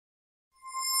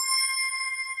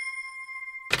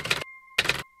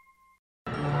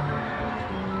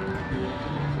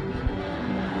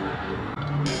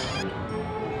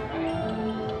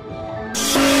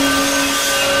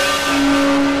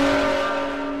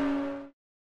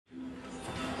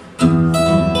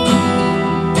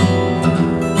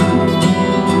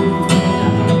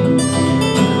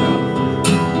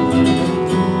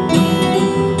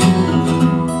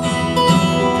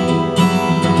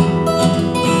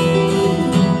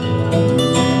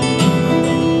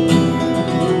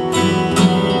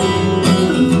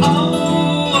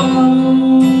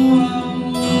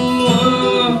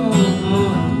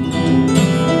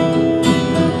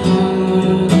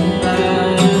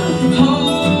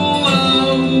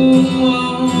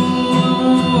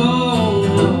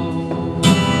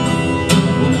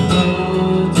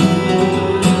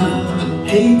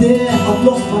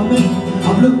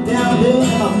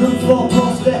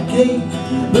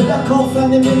but I can't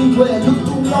find him anywhere. Looked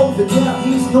all over town,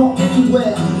 he's not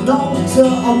anywhere. No, sir,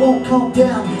 I won't calm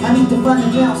down. I need to find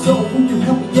him now, so will you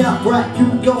help me out? Right, you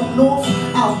go north,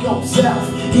 I'll go south.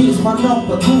 Here's my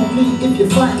number, call me if you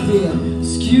find him.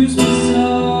 Excuse me,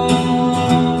 sir,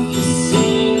 you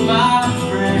seen my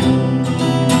friend?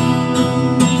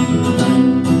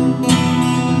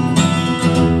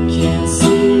 Can't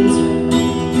seem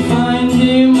to find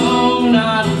him, oh,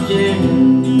 not again.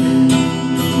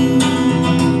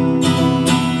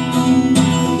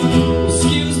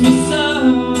 Excuse me, sir,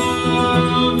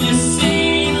 you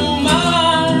seen my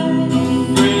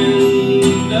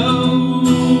friend? Oh,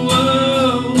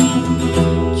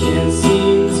 can't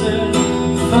seem to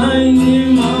find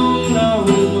him, oh no,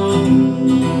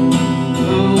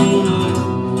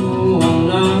 oh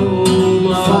no.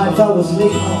 5 hours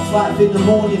later, 5 in the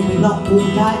morning, been up all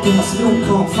night and I still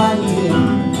can't find him.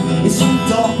 It's so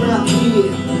dark round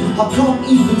here, I can't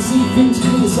even see things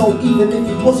clear. So even if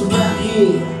he was around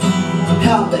here,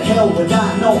 how the hell would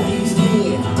I know he's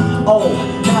near? Oh,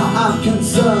 now I'm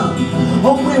concerned.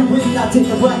 Oh, when I take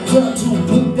a right turn to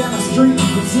walk down the street,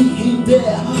 you see him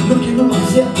there, looking on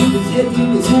upset with his head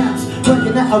in his hands,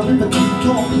 drinking at a river, he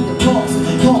can't be the past.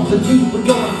 Can't believe we're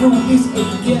going through this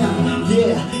again.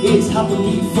 Yeah, it's happened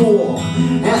before,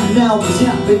 and now it's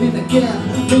happening again.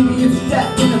 Maybe if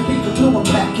that didn't be the coming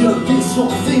back here, this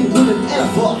sort of thing wouldn't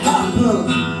ever happen.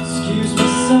 Excuse me,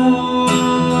 sir,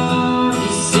 you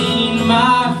seen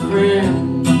my friend?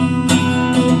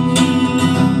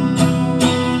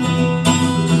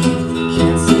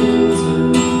 Can't seem to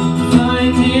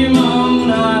find him, oh,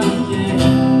 not again.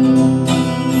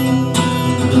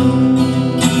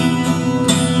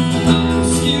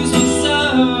 Excuse me, sir,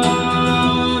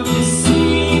 you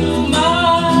seen my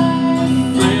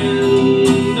friend?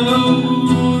 Oh,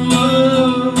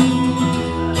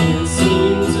 can't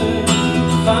seem to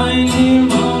find him,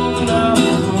 oh, no,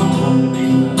 no.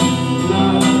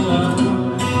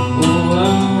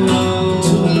 2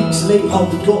 weeks later,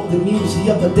 we got the news the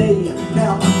other day.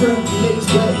 Now my friend lays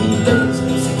where he lays,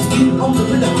 6 feet under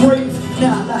in a grave.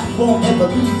 Now life won't ever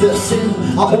be the same.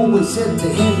 I always said to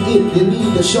him, if you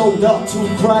need a shoulder to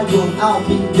cry on, I'll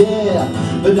be there.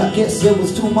 But I guess there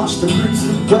was too much to breathe.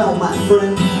 Sleep well, my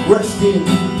friend, rest in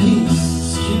peace.